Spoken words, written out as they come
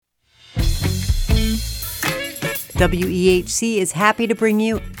WEHC is happy to bring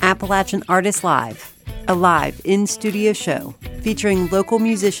you Appalachian Artists Live, a live in-studio show featuring local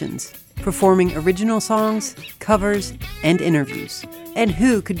musicians performing original songs, covers, and interviews. And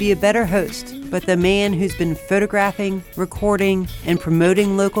who could be a better host but the man who's been photographing, recording, and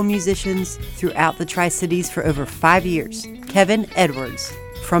promoting local musicians throughout the Tri-Cities for over 5 years, Kevin Edwards.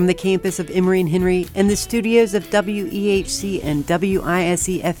 From the campus of Emory and Henry and the studios of WEHC and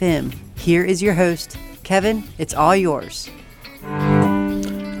WISE-FM, here is your host, Kevin. It's all yours.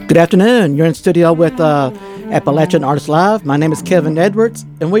 Good afternoon. You're in studio with Appalachian Artists Live. My name is Kevin Edwards,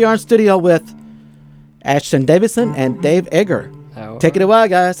 and we are in studio with Ashton, Davison, and Dave Eggar. Take it away,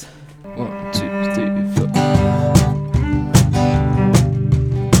 guys. 1, 2, 3, 4.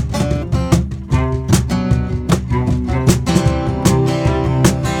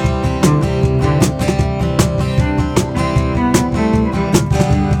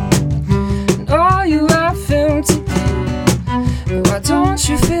 Are you laughing to me? Why don't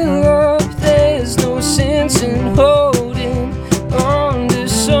you feel up? There's no sense in holding on to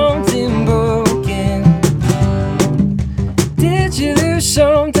something broken. Did you lose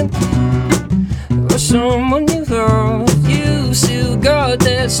something or someone you love? You still got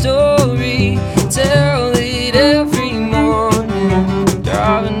that story, tell it every morning.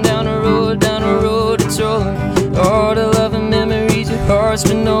 Driving down the road, it's rolling. All the love and memories your heart's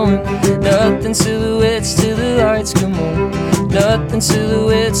been knowing. Nothing silhouettes till the lights come on. Nothing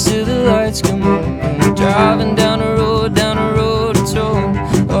silhouettes till the lights come on. Driving down the road, it's rolling.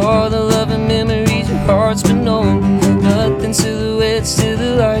 All the love and memories your heart's been knowing. Nothing silhouettes till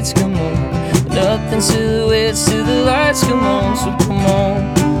the lights come on. Nothing silhouettes till the lights come on. So come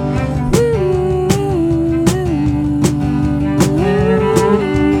on.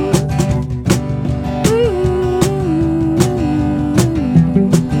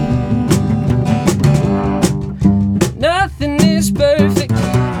 Nothing is perfect.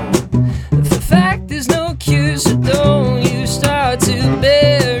 The fact is no cure, so don't you start to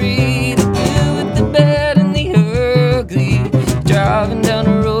bury the good with the bad and the ugly. Driving down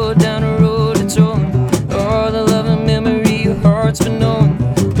the road, it's rolling. All the love and memory your heart's been knowing.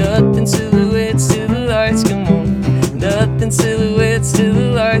 Nothing silhouettes till the lights come on. Nothing silhouettes till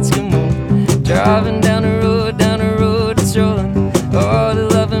the lights come on. Driving down the road, it's rolling. All the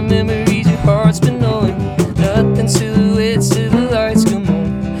love and memories your heart's been knowing. Nothing silhouettes till the lights come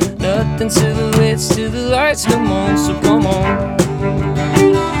on. Nothing silhouettes till the lights come on. So come on.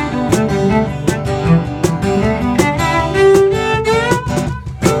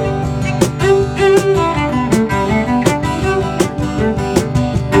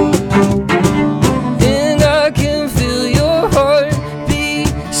 And I can feel your heartbeat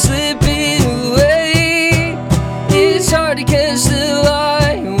slipping away. It's hard to catch the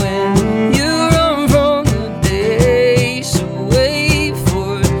light when you run from the day. So wait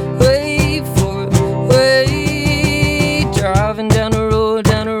for it, wait. Driving down the road,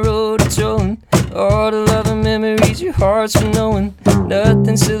 it's rolling. All the love and memories your heart's been knowing.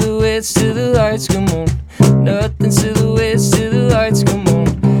 Nothing silhouettes till the lights come on. Nothing silhouettes till the lights come on.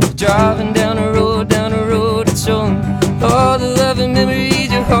 Driving down the road, it's rolling. All the love and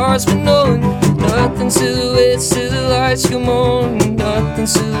memories your heart's been knowing. Nothing silhouettes till the lights come on. Nothing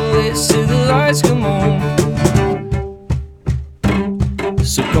silhouettes till the lights come on.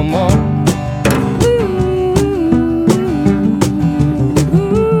 So come on.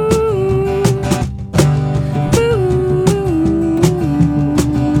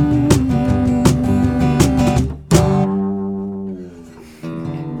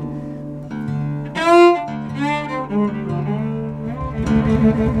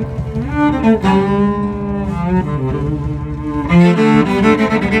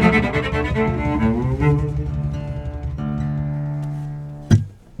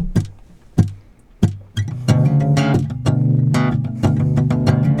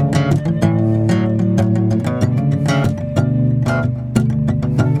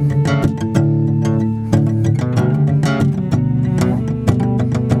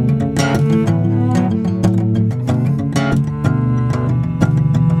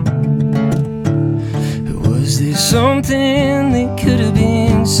 Something that could have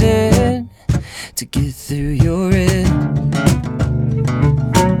been said to get through your head.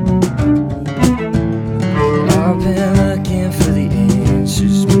 I've been looking for the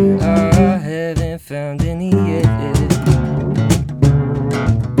answers, but I haven't found any yet.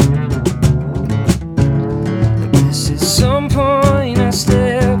 I guess at some point I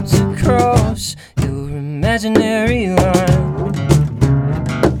stepped across your imaginary line.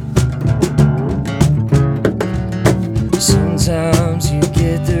 Sometimes you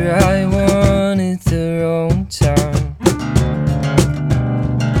get the right one at the wrong time.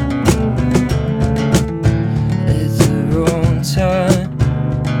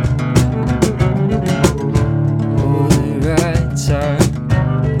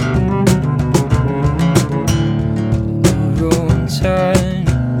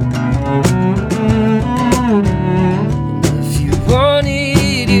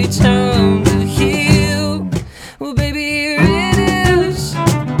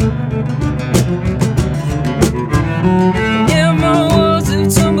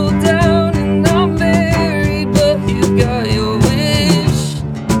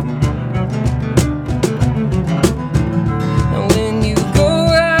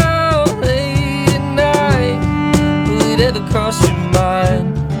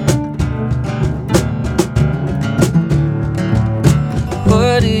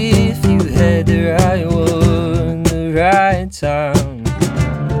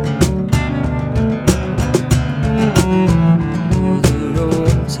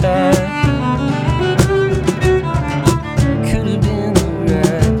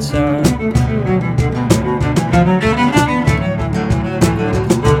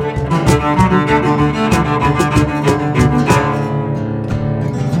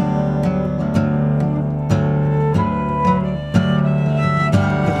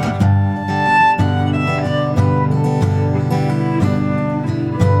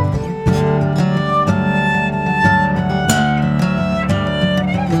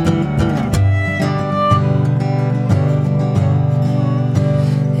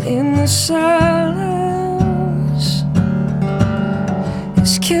 silence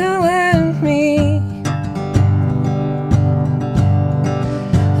is killing me.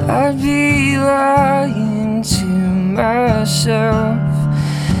 I'd be lying to myself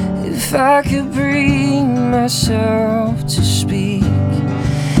if I could bring myself to speak.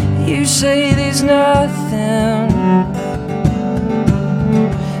 You say there's nothing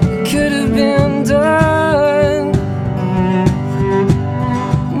that could have been done.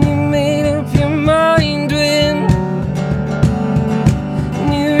 You made up your mind when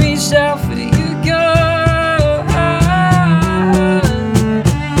you reached out for your gun.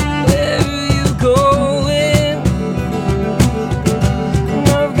 Wherever you going, and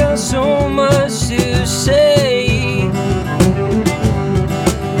I've got so much to say.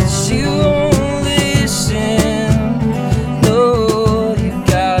 You won't listen. No, you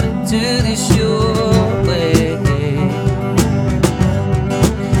gotta do this your way.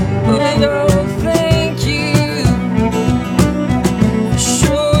 But I'll thank you for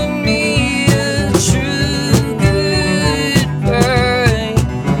showing me a true goodbye.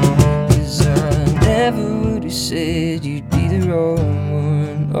 'Cause I never would have said you'd be the wrong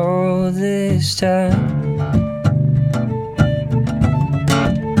one all this time.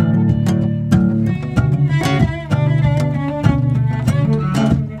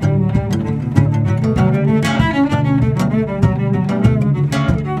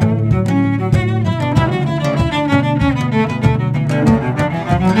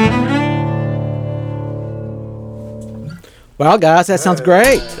 Well, guys, that sounds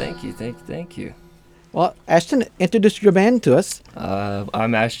great. Thank you. Well, Ashton, introduce your band to us.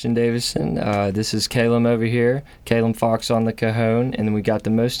 I'm Ashton Davison. This is Caleb over here. Caleb Fox on the cajon. And then we got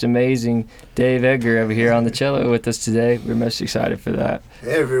the most amazing Dave Eggar over here on the cello with us today. We're most excited for that.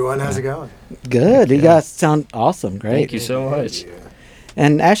 Hey, everyone. How's it going? Good. You guys sound awesome. Great. Thank you so much.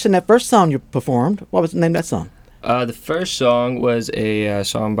 And Ashton, that first song you performed, what was the name of that song? The first song was a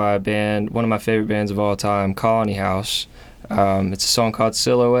song by a band, one of my favorite bands of all time, Colony House. It's a song called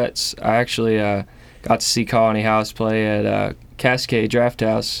Silhouettes. I actually got to see Colony House play at Cascade Draft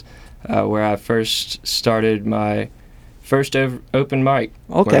House, where I first started my first open mic.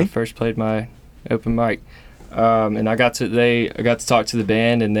 Okay. Where I first played my open mic. And I got to talk to the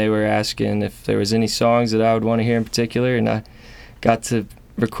band, and they were asking if there was any songs that I would want to hear in particular, and I got to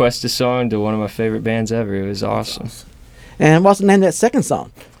request a song to one of my favorite bands ever. It was awesome. And what's the name of that second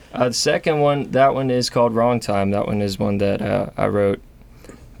song? The second one, that one is called Wrong Time. That one is one that I wrote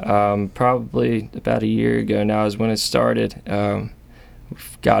probably about a year ago now is when it started.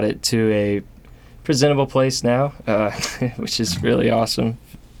 We've got it to a presentable place now, which is really awesome,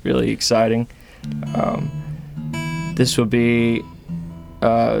 really exciting. This will be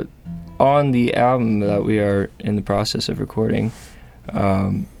on the album that we are in the process of recording.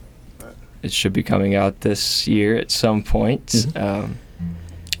 It should be coming out this year at some point. Mm-hmm.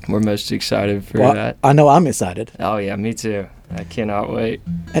 We're most excited for that. I know I'm excited. Oh, yeah, me too. I cannot wait.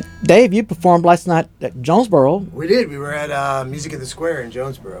 And Dave, you performed last night at Jonesboro. We did. We were at Music at the Square in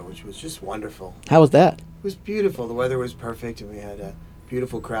Jonesboro, which was just wonderful. How was that? It was beautiful. The weather was perfect, and we had a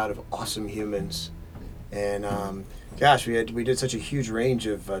beautiful crowd of awesome humans. And gosh, we did such a huge range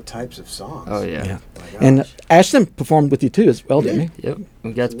of types of songs. Oh, yeah. And Ashton performed with you too as well, didn't he? Yep.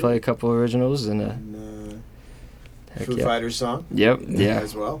 We got to play a couple originals and Foo Fighters song. Yep. Yeah.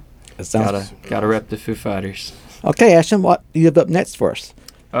 As well. Gotta rep the Foo Fighters. Okay, Ashton, what do you have up next for us?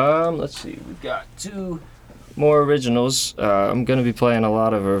 Let's see. We've got two more originals. I'm gonna be playing a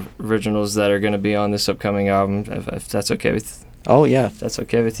lot of originals that are gonna be on this upcoming album, if that's okay with. Oh yeah. If that's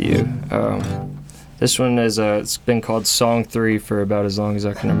okay with you. This one is it's been called Song 3 for about as long as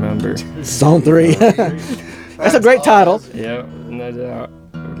I can remember. Song 3. That's a great title. Yeah, no doubt.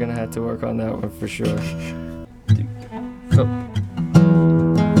 We're gonna have to work on that one for sure.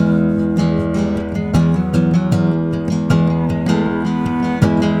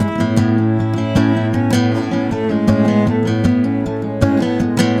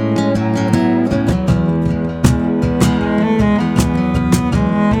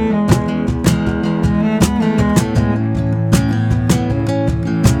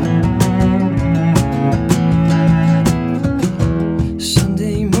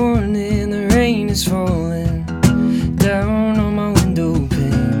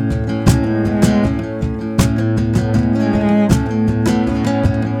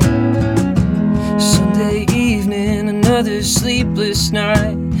 Sleepless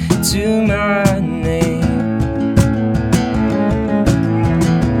night to my name.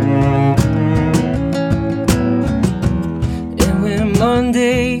 And when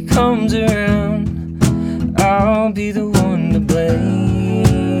Monday comes around, I'll be the one to blame.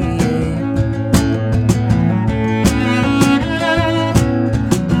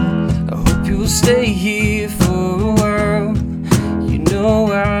 stay here for a while. You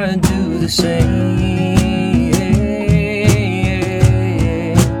know I do the same.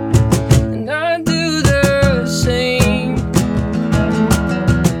 And I do the same.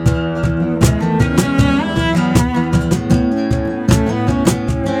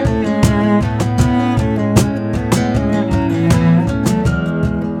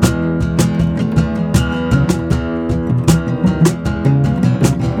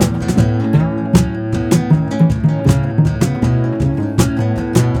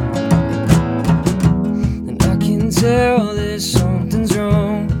 Tell that something's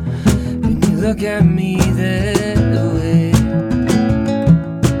wrong when you look at me that way.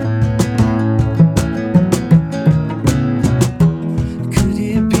 Could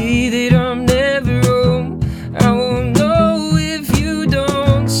it be that I'm never home? I won't know if you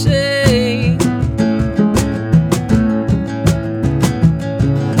don't say.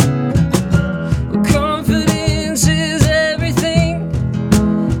 Well, confidence is everything,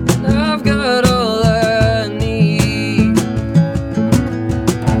 and I've got all I need.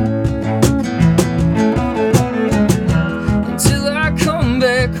 Until I come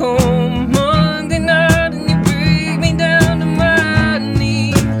back home Monday night and you bring me down to my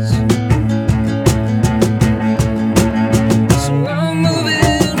knees. So I'm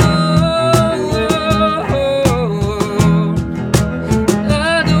moving on.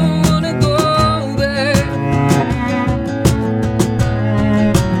 I don't wanna go back.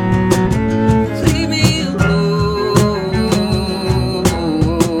 Leave me alone,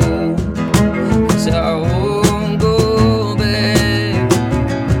 'cause I won't go back.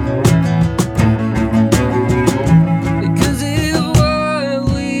 Because if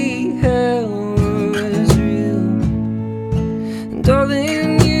what we had was real, and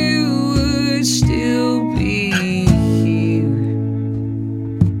darling, you would still be here.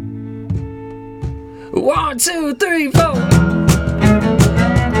 1, 2, 3, 4.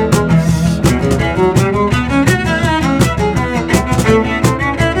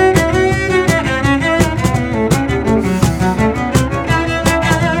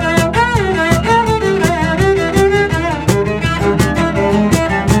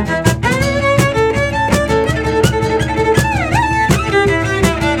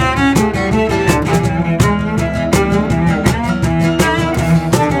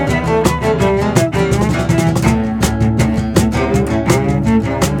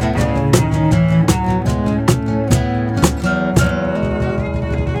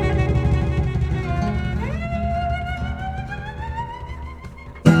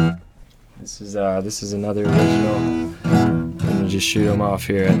 This is another original. I'm gonna just shoot them off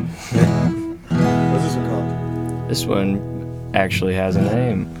here. What's this one called? This one actually has a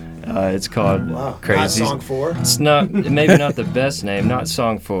name. It's called Wow. Crazy. Not song 4? It's not, maybe not the best name, not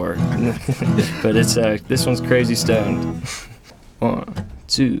song 4, but it's this one's Crazy Stoned. 1,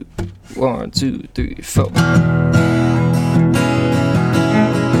 2, 1, 2, 3, 4.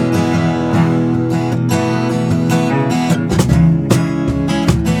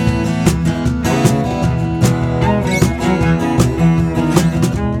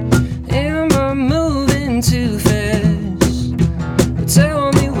 Am I moving too fast?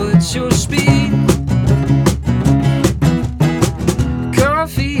 Tell me what's your speed.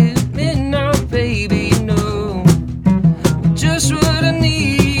 Coffee at midnight, baby, you know just what I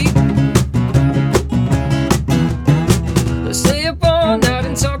need. Let's stay up all night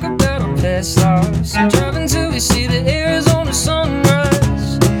and talk about our past lives. Driving till we see the Arizona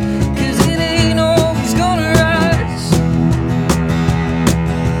sunrise, 'cause it ain't always gonna rise.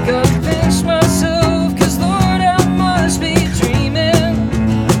 Gotta pinch myself, 'cause Lord, I must be dreaming.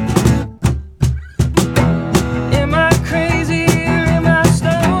 Am I crazy or am I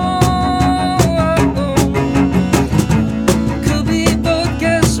stoned?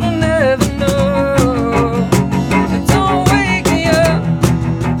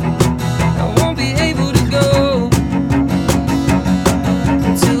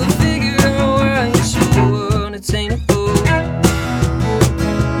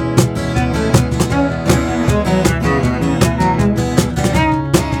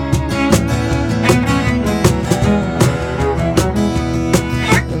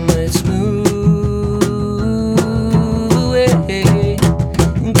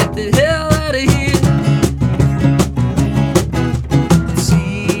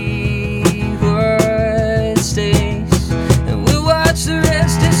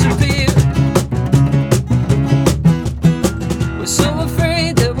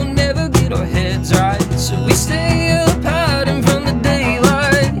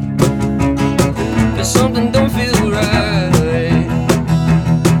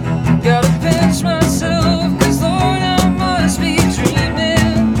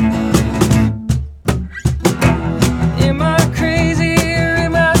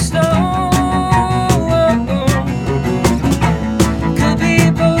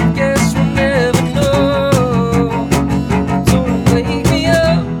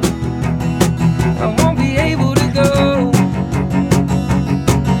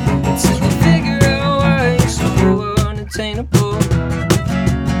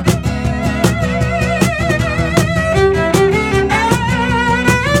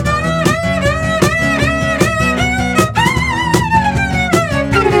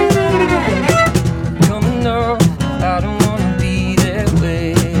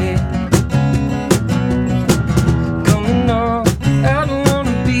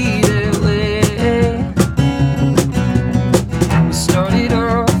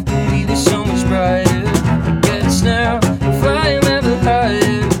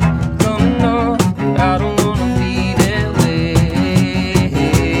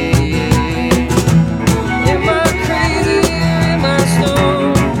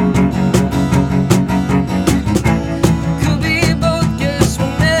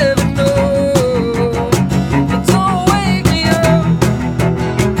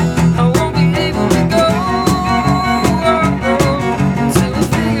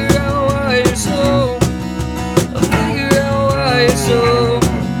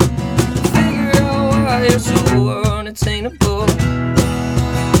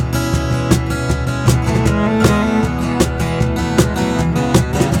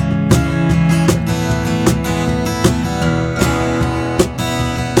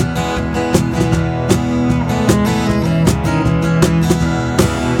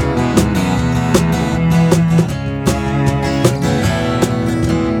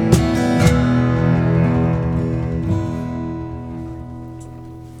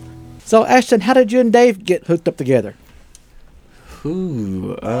 So, Ashton, how did you and Dave get hooked up together?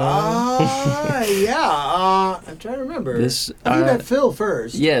 Ooh. I'm trying to remember. I think you met Phil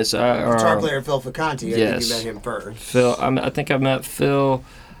first. Yes. Guitar player Phil Ficanti. Yes. I think you met him first. Phil. I think I met Phil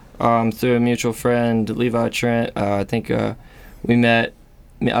through a mutual friend, Levi Trent. I think we met.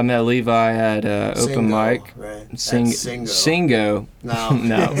 I met Levi at open mic. Right. Singo. No.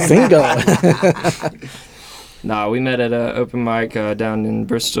 No. Singo. Nah, we met at an open mic down in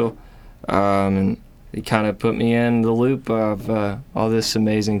Bristol, and he kind of put me in the loop of all this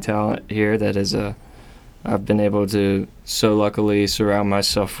amazing talent here that is I've been able to so luckily surround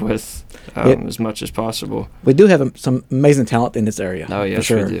myself with as much as possible. We do have some amazing talent in this area. Oh, yes, for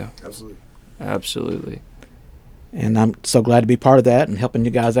sure. we do. Absolutely. And I'm so glad to be part of that and helping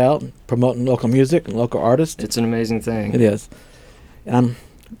you guys out and promoting local music and local artists. It's an amazing thing. It is. And I'm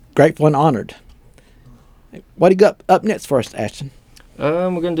grateful and honored. What do you got up next for us, Ashton? We're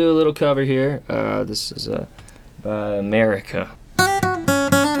going to do a little cover here. This is by America.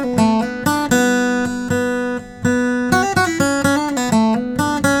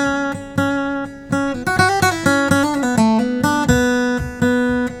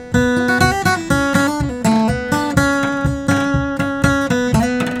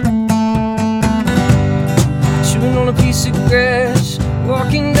 Chewing on a piece of grass,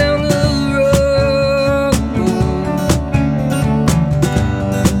 walking down the road.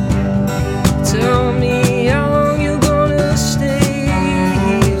 Tell me how long you gonna stay.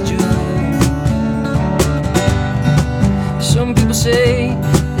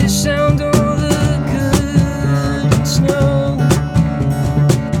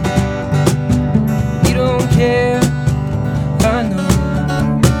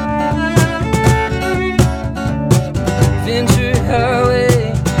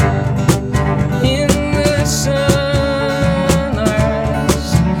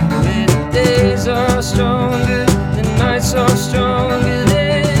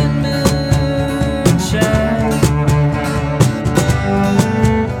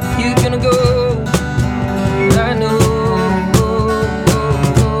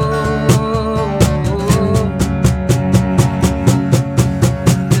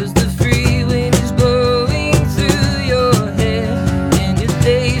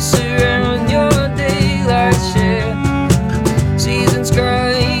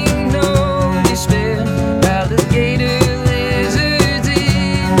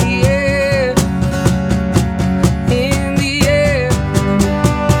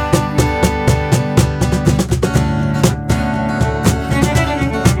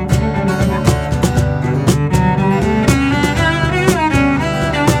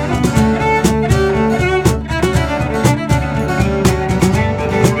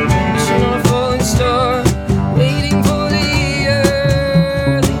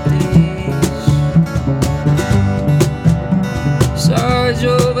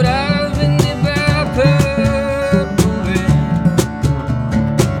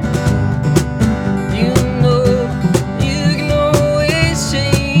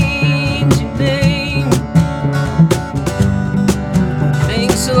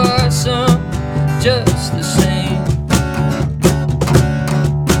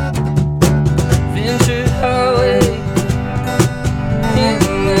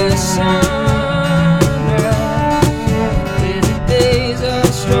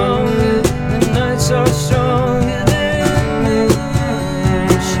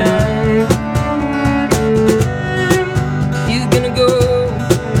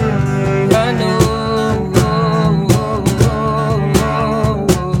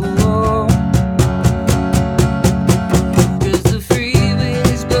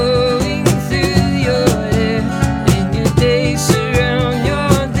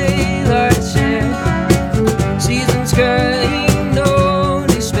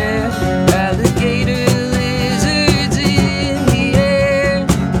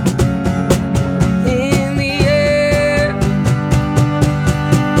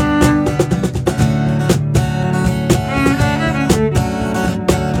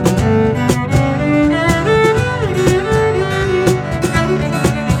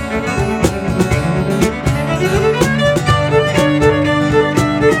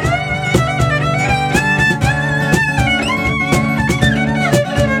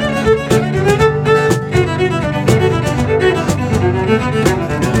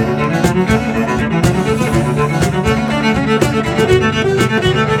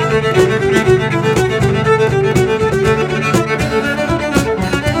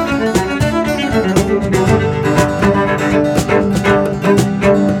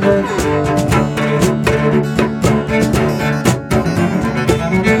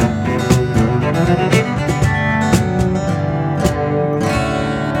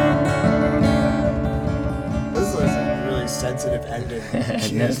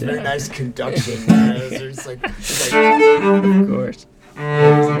 nice conduction there. It's like, Of course.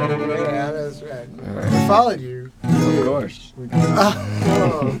 yeah, that's right. Right. We followed you. Of course.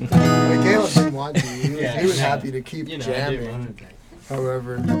 Oh, Caleb didn't want to. He was Yeah. happy to keep jamming.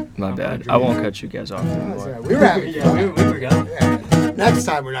 However, My bad. I won't cut you guys off that's anymore. right. We were having Yeah, fun. we forgot. Yeah. Next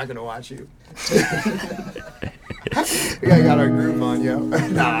time we're not gonna watch you. We got our groove on, yo.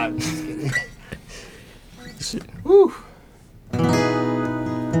 Nah, I'm just kidding. Whew.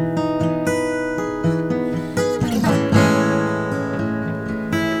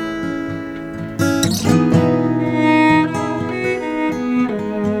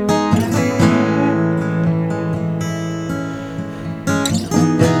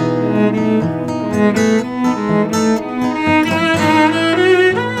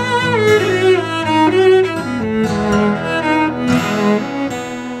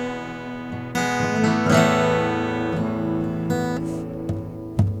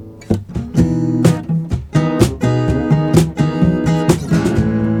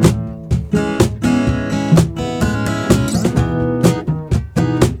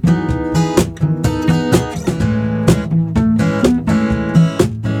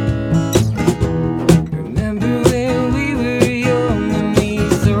 Remember when we were young and we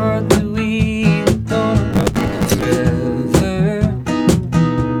thought that we were gonna forever?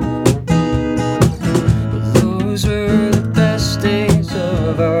 Those were the best days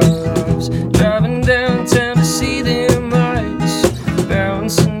of our lives. Driving downtown to see them lights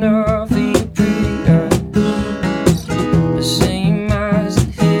bouncing off the pretty eyes. The same eyes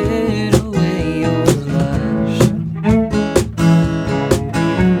that hid away your lies.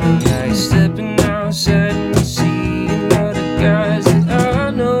 Now you're stepping outside and you see other guys that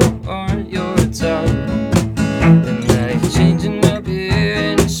I know aren't your type. And now you're changing up here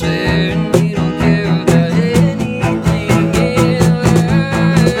and you're swearing you don't care about anything in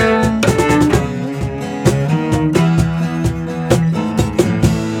life.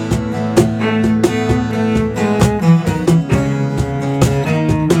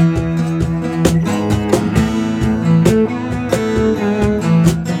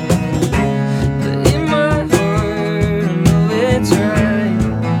 But in my heart, I know it's right.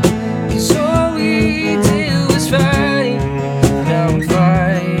 'Cause all we did was fight. Now I'm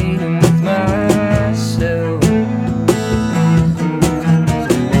fighting with myself.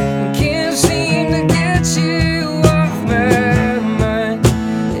 Can't seem to get you off my mind,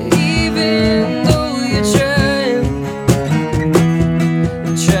 even though you're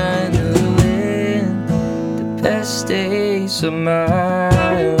trying to win the best days of my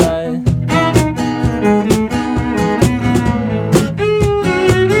life.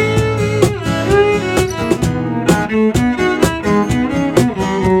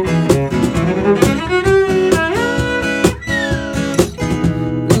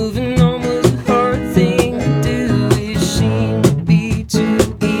 Moving on was a hard thing to do. It seemed to be too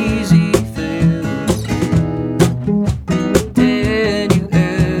easy for you. Did you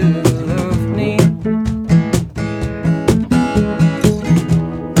ever love me?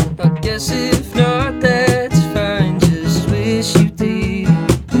 I guess if not, that's fine. Just wish you did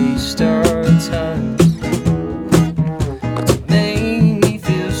waste our time. It made me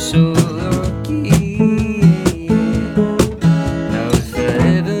feel so lucky. Now if I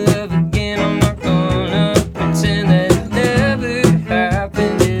ever love again, I'm not gonna pretend that it never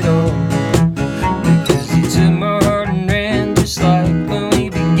happened at all. Because you took my heart and ran just like when we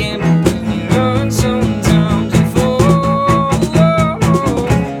began. But when we run, sometimes you fall.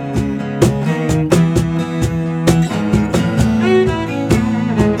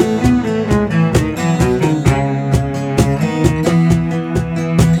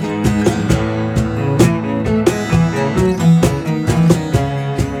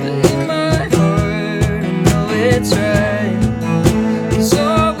 But in my heart, I know it's right. 'Cause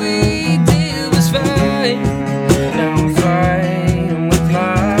all we did was fight. Now I'm fighting with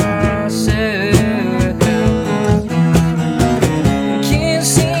myself. Can't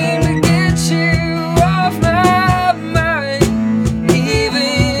seem to get you off my mind,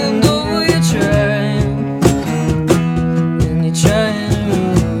 even though you're trying. And you're trying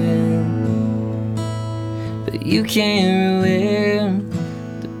to win, but you can't ruin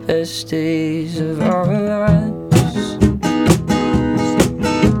the best days of our lives.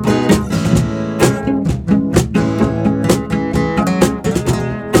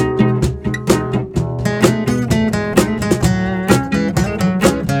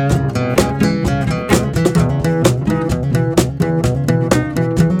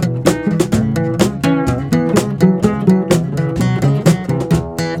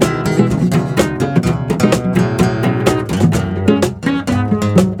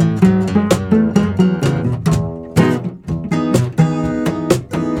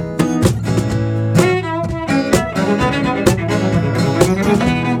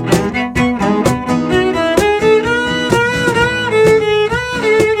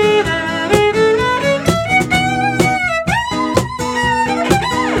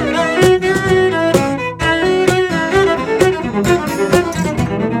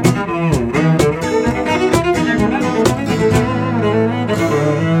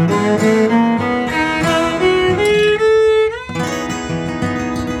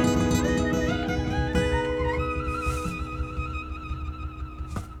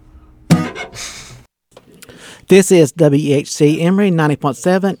 This is WEHC Emory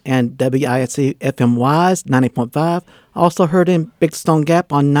 90.7 and WISC FM Wise 90.5. Also heard in Big Stone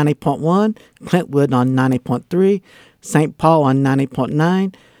Gap on 90.1, Clintwood on 90.3, St. Paul on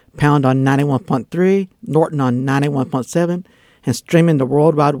 90.9, Pound on 91.3, Norton on 91.7, and streaming the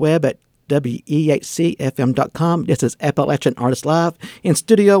World Wide Web at WEHCFM.com. This is Appalachian Artist Live in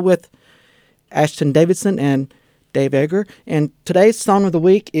studio with Ashton Davison and Dave Eggar. And today's song of the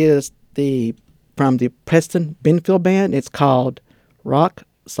week is from the Preston Benfield Band. It's called Rock,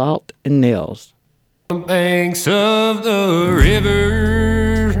 Salt, and Nails. The banks of the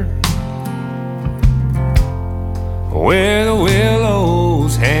river, where the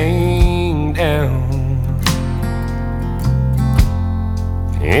willows hang down,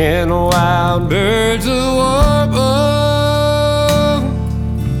 and the wild birds are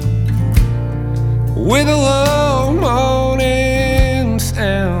warble with a low moaning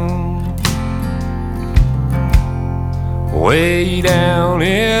sound. Way down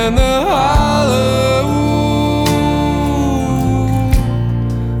in the hollow,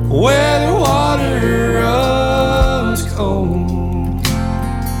 where the water runs cold,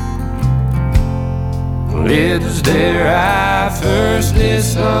 it is there I first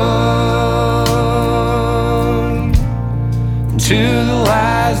listened to the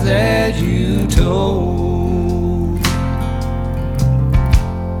lies that you told.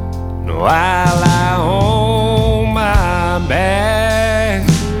 While I on my back,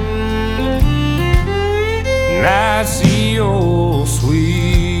 and I see your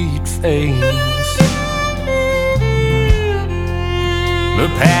sweet face, the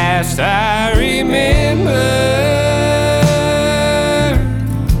past I remember,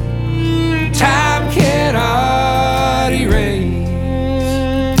 time cannot erase.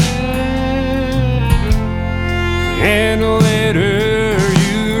 And the letter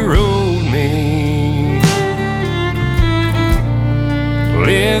you wrote me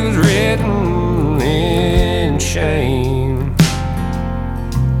lives written in shame,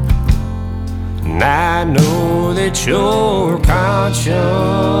 and I know that your conscience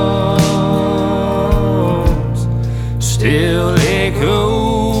still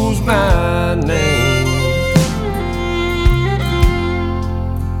echoes my name.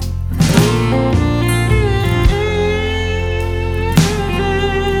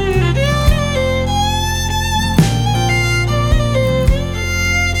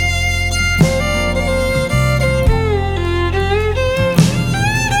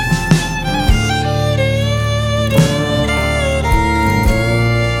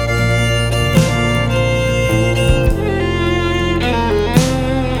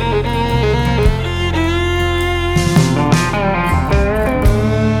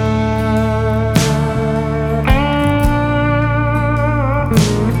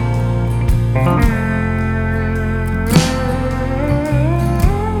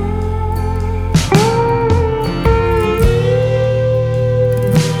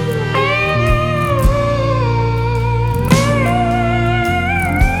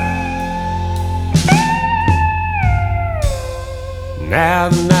 Now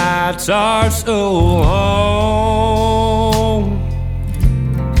the nights are so long,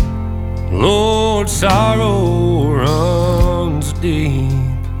 Lord, sorrow runs deep,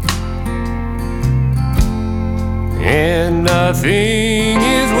 and nothing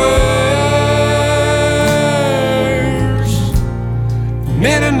is worse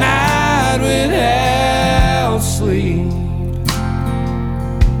than a night without sleep.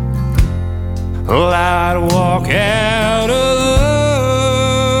 Well, I'd walk out alone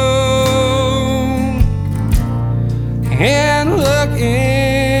and look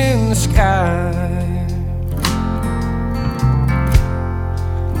in the sky,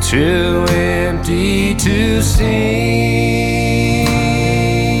 too empty to sing,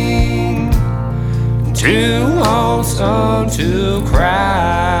 too lonesome to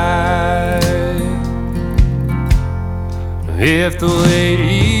cry. If the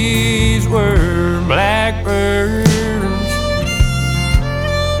ladies were blackbirds,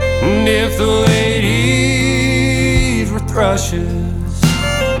 and if the ladies were thrushes,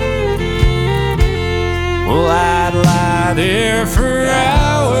 well, I'd lie there for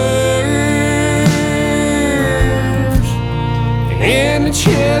hours in the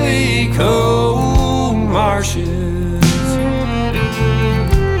chilly cold marshes.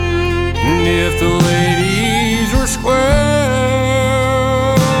 And if the ladies were squirrels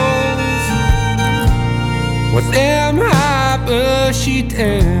with them high bushy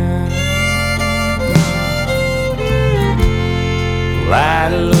tails,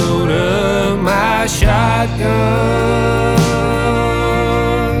 I'd load up my shotgun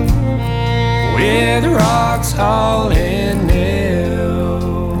with rock rocks all in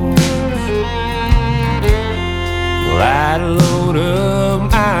nails. Well, I'd load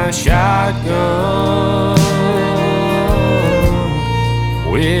up my shotgun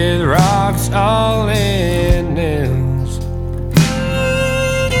with rocks all in nails.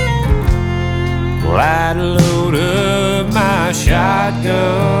 Well, I'd load up my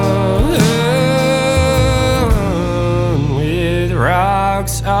shotgun with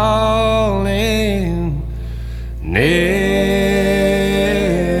rocks all in nails.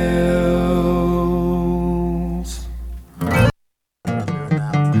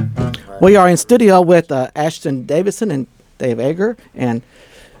 We are in studio with Ashton Davison and Dave Eggar, and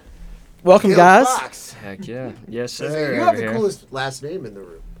welcome, Caleb guys. Fox. Heck yeah. Yes, sir. You have the Over here. coolest last name in the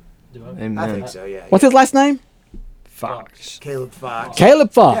room. Amen. I think so, yeah. What's his last name? Fox. Caleb Fox.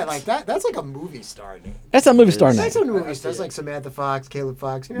 Caleb Fox. Yeah, like that. That's like a movie star name. That's a movie star name. That's a movie star. That's like Samantha Fox, Caleb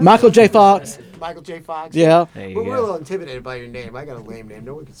Fox. You know? Michael J. Fox. Michael J. Fox. Yeah. There you But we're a go. little intimidated by your name. I got a lame name.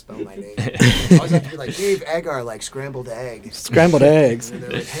 No one can spell my name. I always have to be like Dave Eggar, like scrambled egg. Scrambled eggs. And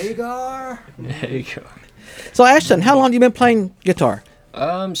they're like, Hagar. There you go. So, Ashton, how long have you been playing guitar?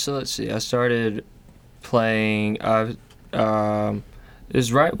 So let's see. I started playing. It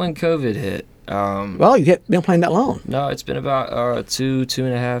was right when COVID hit. Well, you have been playing that long. No, it's been about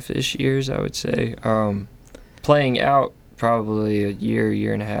 2.5-ish years, I would say. Playing out probably a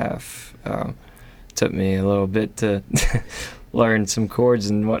year and a half. Took me a little bit to learn some chords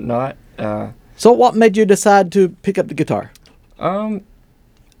and whatnot. So, what made you decide to pick up the guitar? I've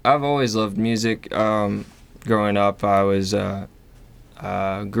always loved music. Growing up, I was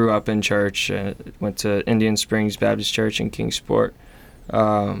grew up in church and went to Indian Springs Baptist Church in Kingsport.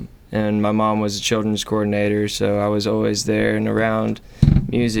 And my mom was a children's coordinator, so I was always there and around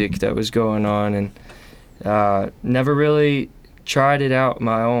music that was going on, and never really tried it out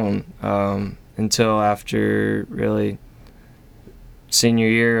my own until after really senior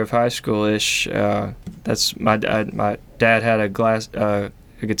year of high school-ish. That's my dad had a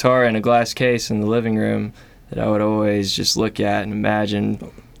guitar in a glass case in the living room that I would always just look at and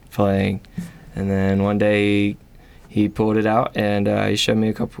imagine playing, and then one day he pulled it out and he showed me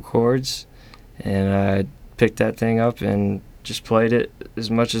a couple chords, and I picked that thing up and just played it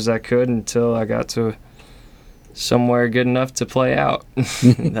as much as I could until I got to somewhere good enough to play out.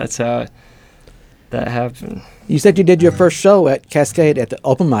 That's how that happened. You said you did your first show at Cascade at the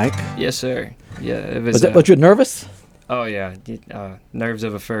open mic. Yes, sir. Yeah, it was. Was you nervous? Oh yeah, nerves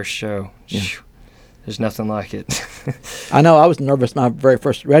of a first show. Yeah. There's nothing like it. I know I was nervous my very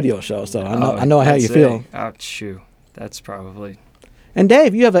first radio show, so I know how you feel. Shoo. That's probably. And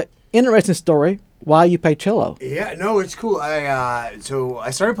Dave, you have an interesting story why you play cello. Yeah, no, it's cool. So I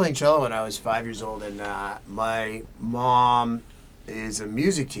started playing cello when I was 5 years old, and my mom is a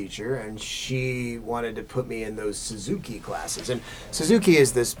music teacher, and she wanted to put me in those Suzuki classes. And Suzuki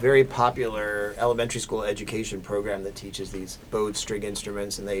is this very popular elementary school education program that teaches these bowed string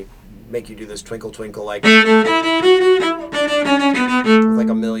instruments, and they make you do this twinkle twinkle like with like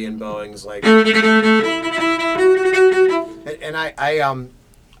a million bowings, like. And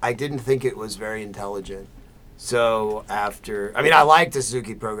I didn't think it was very intelligent. So I liked the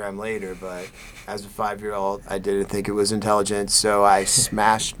Suzuki program later, but as a 5-year-old, I didn't think it was intelligent. So I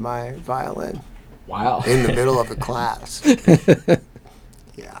smashed my violin. Wow. In the middle of the class.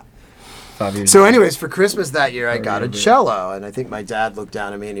 Yeah. 5 years. So anyways, for Christmas that year, I got a cello, and I think my dad looked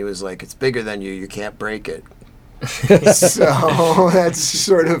down at me and he was like, "It's bigger than you. You can't break it." So that's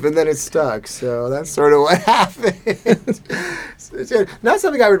sort of, and then it stuck. So that's sort of what happened. So it's not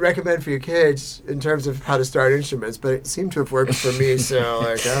something I would recommend for your kids in terms of how to start instruments, but it seemed to have worked for me. So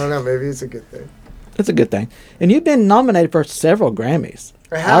like, I don't know, maybe it's a good thing. That's a good thing. And you've been nominated for several Grammys.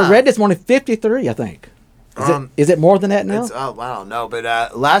 I read this morning, 53, I think. Is it more than that now? I don't know.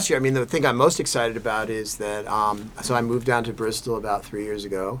 But last year, the thing I'm most excited about is that, so I moved down to Bristol about 3 years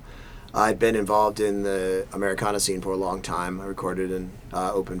ago. I'd been involved in the Americana scene for a long time. I recorded and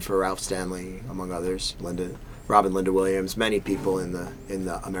opened for Ralph Stanley, among others, Robin Linda Williams, many people in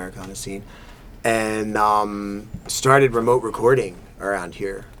the Americana scene, and started remote recording around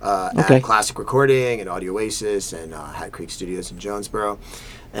here at Classic Recording and Audio Oasis and Hat Creek Studios in Jonesboro.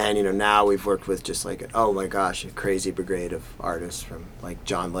 And now we've worked with just like a crazy brigade of artists, from like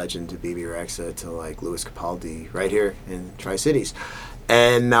John Legend to BB Rexa to like Louis Capaldi right here in Tri-Cities.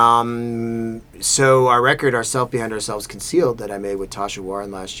 And so our record, Ourself Behind Ourselves Concealed, that I made with Tasha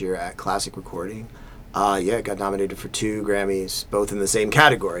Warren last year at Classic Recording, it got nominated for 2 Grammys, both in the same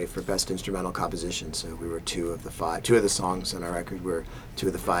category for Best Instrumental Composition. So we were 2 of the songs on our record were 2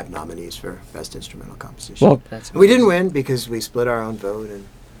 of the 5 nominees for Best Instrumental Composition. Well, we didn't win because we split our own vote, and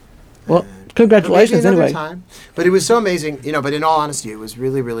Well, congratulations Maybe another anyway. time. But it was so amazing, but in all honesty, it was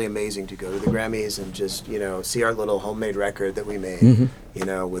really, really amazing to go to the Grammys and just, see our little homemade record that we made,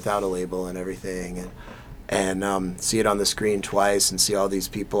 without a label and everything. And see it on the screen twice and see all these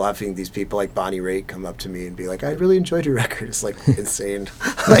people, having these people like Bonnie Raitt come up to me and be like, I really enjoyed your record. It's like insane.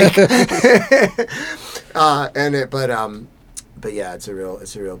 But yeah, it's a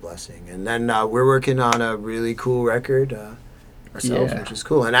real blessing. And then we're working on a really cool record ourselves, which is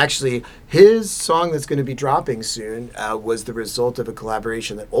cool. And actually, his song that's going to be dropping soon was the result of a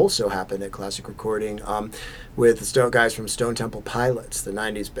collaboration that also happened at Classic Recording with the guys from Stone Temple Pilots, the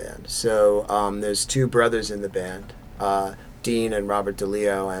 90s band. So there's two brothers in the band, Dean and Robert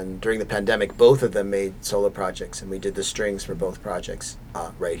DeLeo, and during the pandemic, both of them made solo projects, and we did the strings for both projects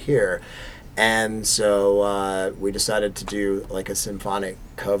right here. And so we decided to do like a symphonic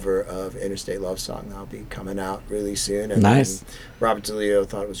cover of Interstate Love Song. That'll be coming out really soon. And Nice. Robert DeLeo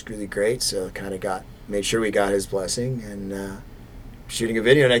thought it was really great, so kind of made sure we got his blessing, and shooting a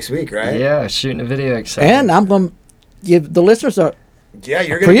video next week, right? Yeah, shooting a video. Excited. And I'm going to give the listeners You're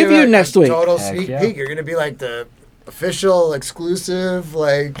gonna give preview a next week. total Heck sneak yeah. peek. You're gonna be like the official, exclusive,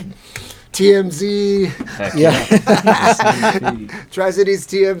 like TMZ, Heck Yeah. Tri-Cities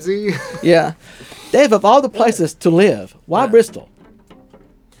TMZ. Yeah. Dave, of all the places to live, why Bristol?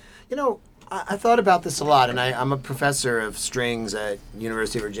 I thought about this a lot, and I'm a professor of strings at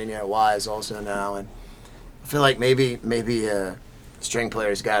University of Virginia at Wise also now, and I feel like maybe string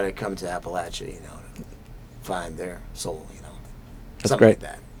players got to come to Appalachia, to find their soul, That's something great.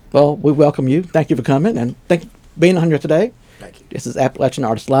 like that. Well, we welcome you. Thank you for coming, and thank you for being on here today. Thank you. This is Appalachian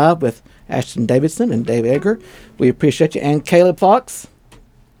Artists Live with Ashton Davison and Dave Eggar. We appreciate you. And Caleb Fox,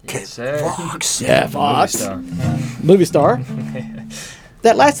 Yes, sir. Fox. Yeah, Movie Fox. star. movie star.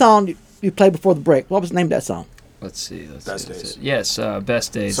 That last song you played before the break, what was the name of that song? Let's see. Best Days. Yes,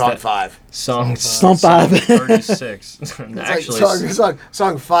 Best Days. Song 5. Song Song 5. 36. It's Actually, like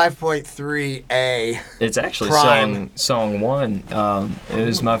song 5.3A. it's actually Prime. song 1. It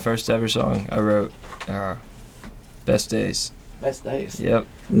was my first ever song I wrote. Best Days. Best Days. Yep.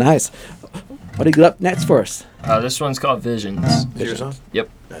 Nice. What do you got up next for us? This one's called Visions. Is it your song? Yep.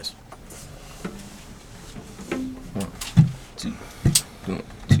 Nice. 1, 2,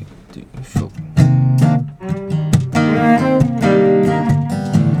 3, 4.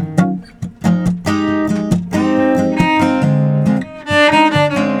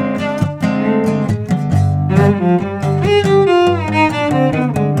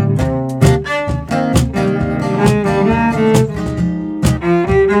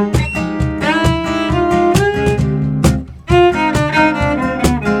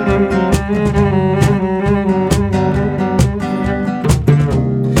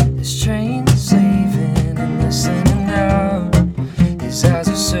 This train's leaving and listening out. His eyes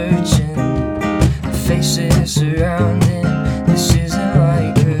are searching, the faces surrounding. This isn't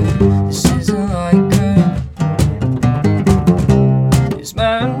like her, this isn't like her. His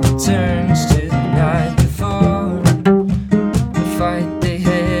mind returns to the night before the fight they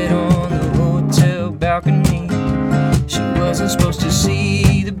had on the hotel balcony. She wasn't supposed to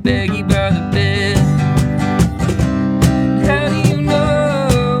see the baggie by the bed. How do you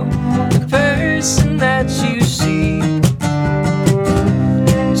know the person that you see?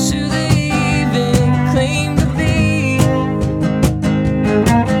 Do they even claim to be?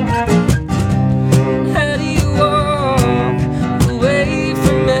 How do you walk away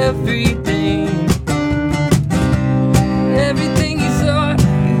from everything? Everything you thought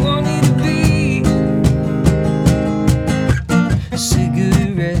you wanted to be. A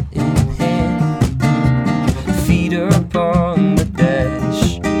cigarette in hand, feet are up on the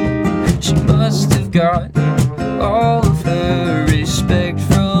dash. She must have gotten all of her respect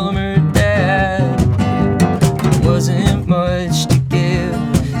from her dad. There wasn't much to give,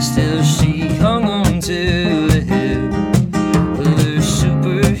 still she hung on to the hip of her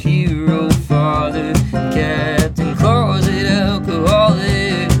superhero father, Captain Closet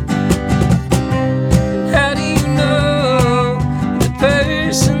Alcoholic. How do you know the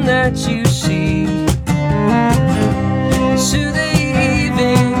person that you see? Do they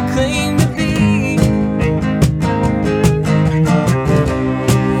even claim to be?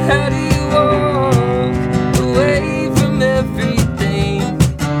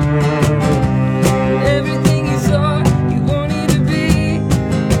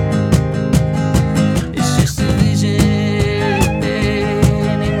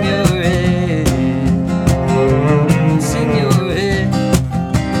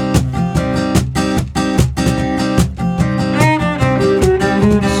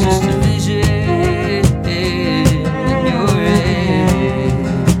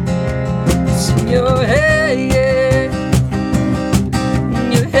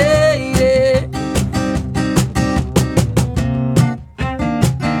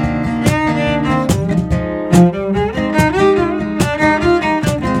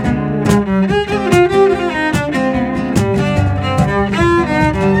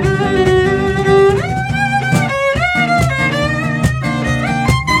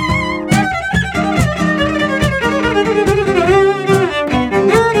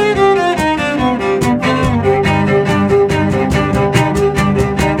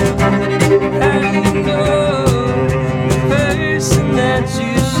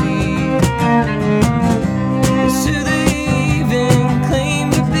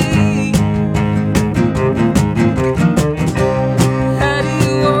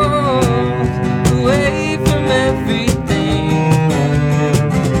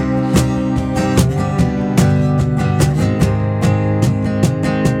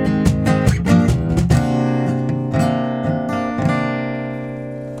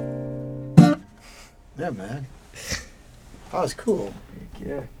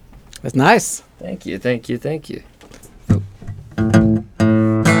 That's nice. Thank you, thank you, thank you.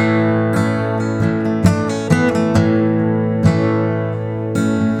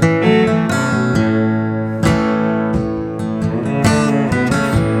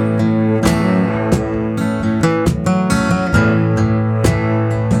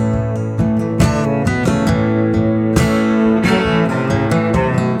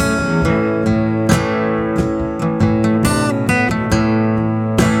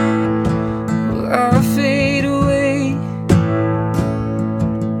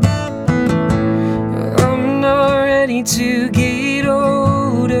 To get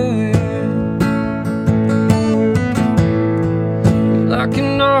older, like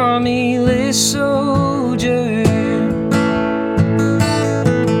an army-less soldier,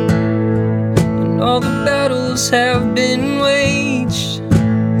 and all the battles have been waged,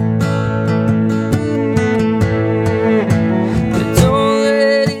 but don't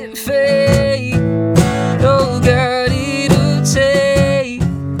let it fade. Oh God, it'll take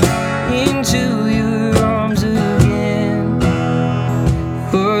into your arms again.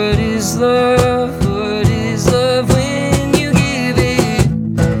 What is love? What is love when you give it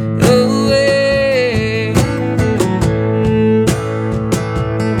away?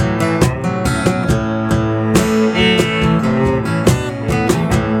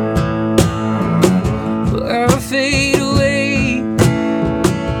 Well, I'll fade away.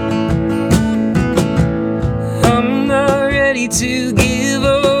 I'm not ready to give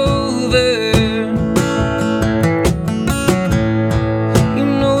over.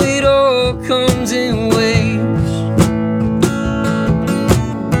 Comes in waves.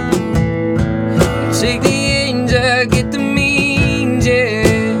 Take the ends, I get the means,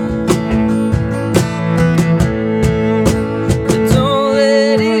 yeah. But don't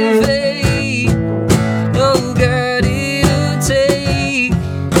let it fade. Oh God, it'll take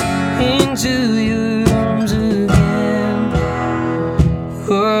into your arms again.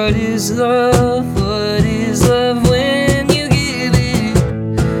 What is love? What is love when you give it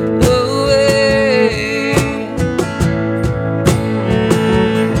away?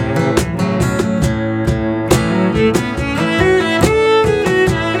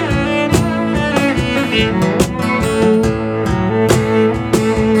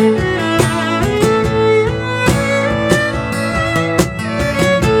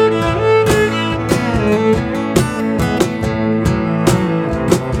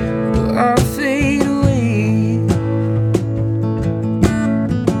 I'll fade away.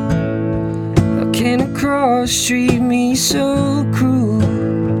 How can a cross treat me so cruel?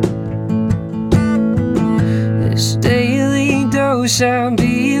 This daily dose I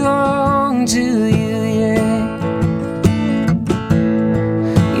belong to you, yeah.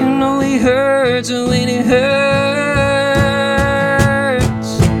 You know it hurts when it hurts,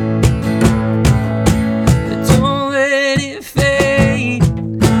 but don't let it fade.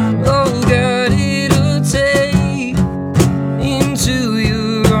 Oh God, it'll take into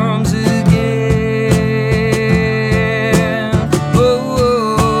your arms again. Oh,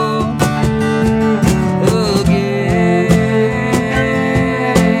 again.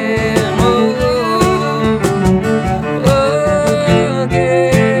 Oh, again.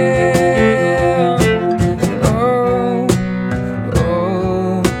 Oh,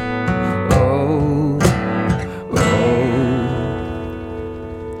 oh, oh, oh.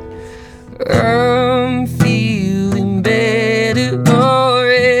 I'm feeling better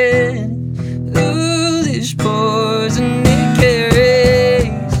already. Ooh, this poison it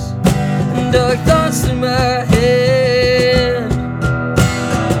carries dark thoughts through my head.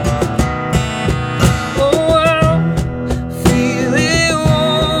 Oh, I'm feeling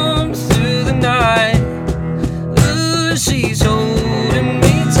warm through the night. Ooh, she's holding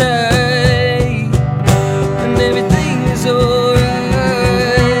me tight, and everything is alright.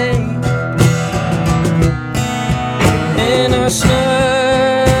 And I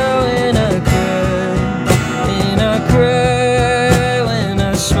smile and I cry, and I cry when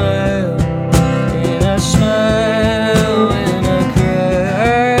I smile, and I smile when I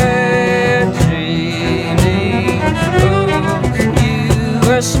cry, dreaming of you.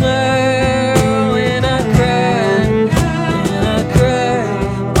 I smile and I cry, and I cry,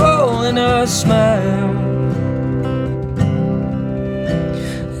 oh, and I smile.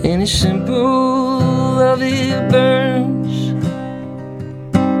 And it's simple love, it burns.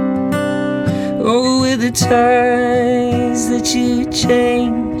 Oh, with the ties that you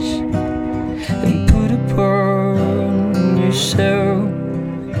change and put upon yourself.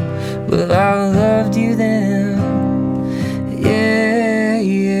 Well, I loved you then, yeah,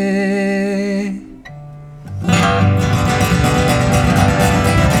 yeah.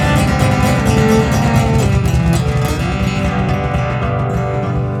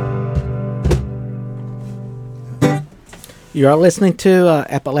 You are listening to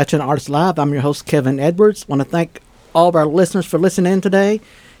Appalachian Artists Live. I'm your host, Kevin Edwards. Want to thank all of our listeners for listening in today.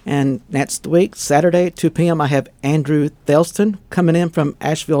 And next week, Saturday at 2 p.m., I have Andrew Thelston coming in from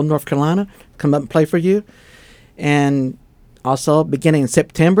Asheville, North Carolina, come up and play for you. And also, beginning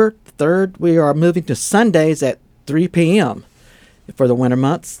September 3rd, we are moving to Sundays at 3 p.m. for the winter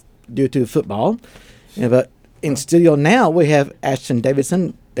months due to football. But in studio now, we have Ashton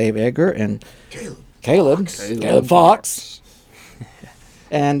Davison, Dave Eggar, and Caleb Fox.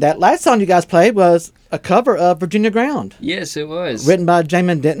 And that last song you guys played was a cover of Virginia Ground. Yes, it was. Written by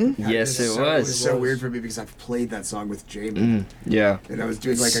Jamin Denton. Yes, it was. It was so weird for me because I've played that song with Jamin. Yeah. And I was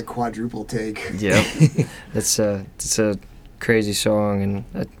doing like a quadruple take. Yep. it's a crazy song, and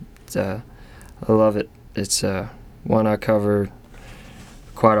I love it. It's one I cover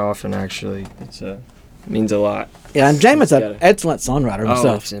quite often, actually. It means a lot. Yeah, and Jamin's an excellent songwriter himself.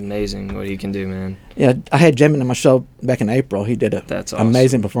 Oh, it's amazing what he can do, man. Yeah, I had Jamin on my show back in April. He did That's awesome.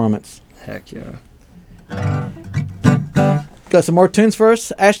 Amazing performance. Heck yeah. Got some more tunes for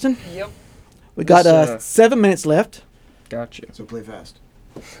us, Ashton? Yep. We got 7 minutes left. Gotcha. So play fast.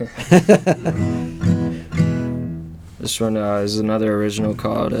 This one is another original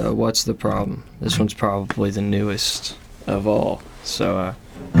called What's the Problem? This one's probably the newest of all. So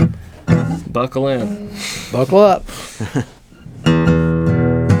buckle in. Buckle up.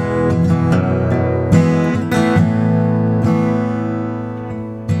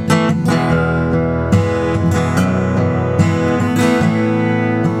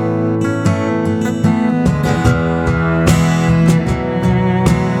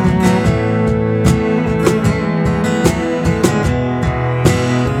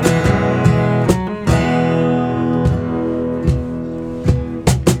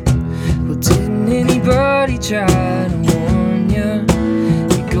 Try to warn ya,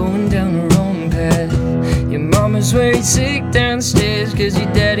 you're going down the wrong path. Your mama's worried sick downstairs, cause your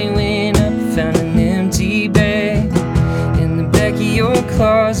daddy went up and found an empty bag in the back of your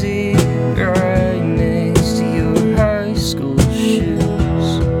closet, right next to your high school shoes.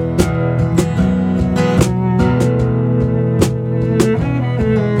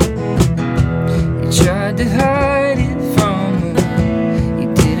 You tried to hide it from them,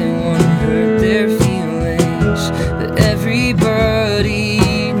 you didn't want to hurt their feelings. But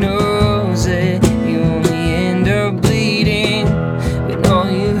everybody knows that you only end up bleeding when all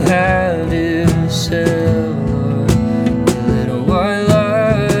you have to sell are your little white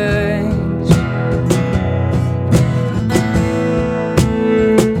lies.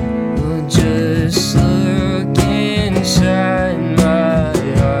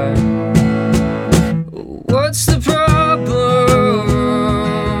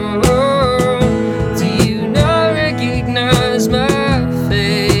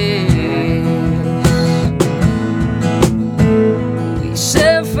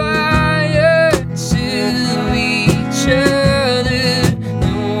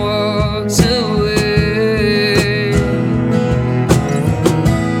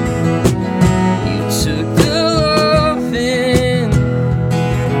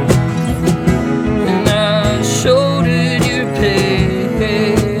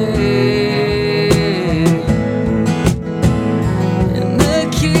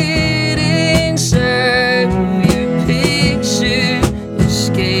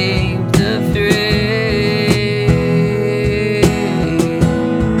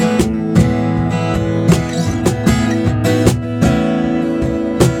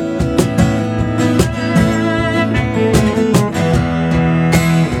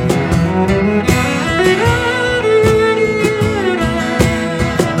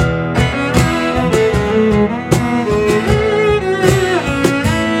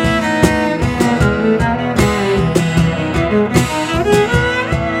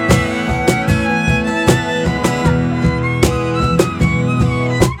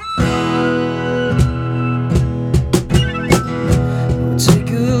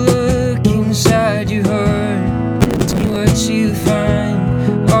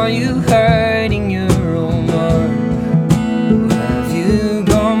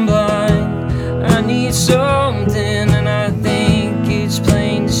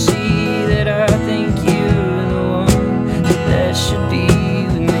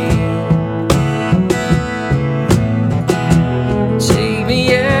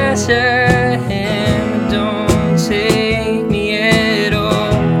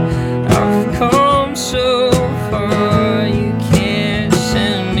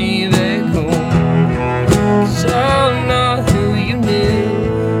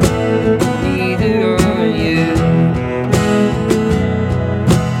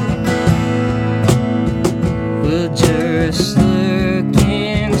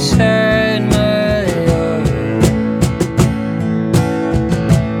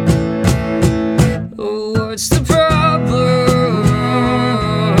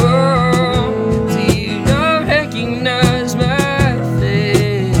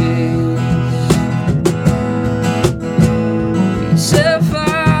 set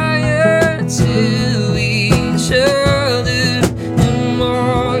fire to each other and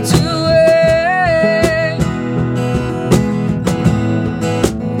walked away.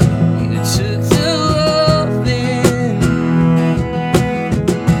 You took the loving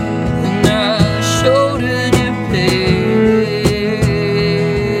and I shouldered your pain.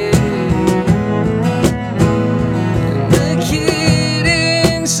 And the kid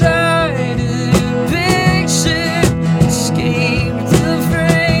inside of your picture escaped the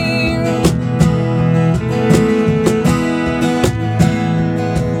frame.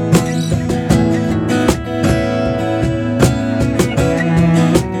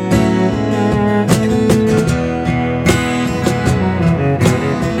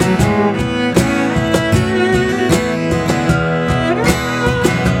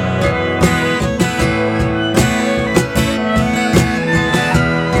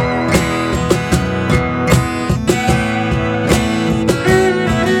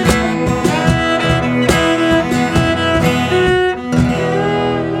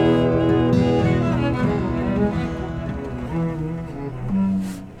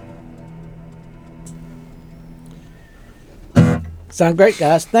 Sound great,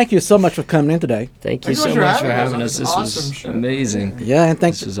 guys. Thank you so much for coming in today. Thank you Thanks so for much for having having us. us. This Awesome was show. amazing. Yeah, and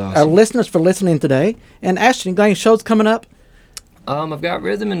thanks This was our awesome. listeners for listening today. And Ashton, you got any shows coming up? I've got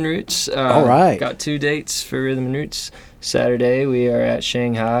Rhythm and Roots. All right. Got 2 dates for Rhythm and Roots. Saturday we are at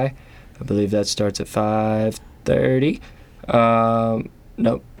Shanghai. I believe that starts at 5:30.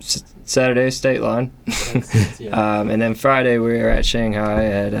 Nope. Saturday State Line. And then Friday we are at Shanghai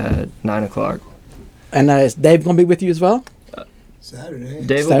at 9 o'clock. And is Dave going to be with you as well? Saturday.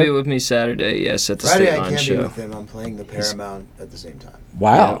 Dave will be with me Saturday, yes, at the Friday State I Line can't be show. with him. I'm playing the Paramount at the same time.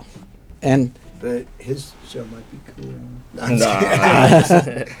 Wow. And But his show might be cool.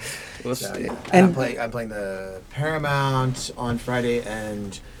 Nah. We'll So, see. yeah. And- I'm playing the Paramount on Friday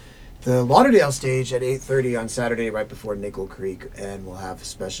and the Lauderdale stage at 8:30 on Saturday, right before Nickel Creek, and we'll have a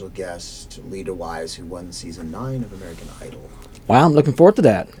special guest, Lita Wise, who won season 9 of American Idol. wow, I'm looking forward to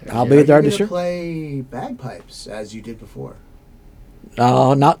that. I'll be there Are you this gonna year. play bagpipes as you did before?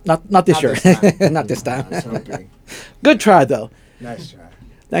 No, not this Not year. this time. Not this time. I was hoping. Good try, though. Nice try.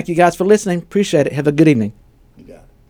 Thank you guys for listening. Appreciate it. Have a good evening. You got it.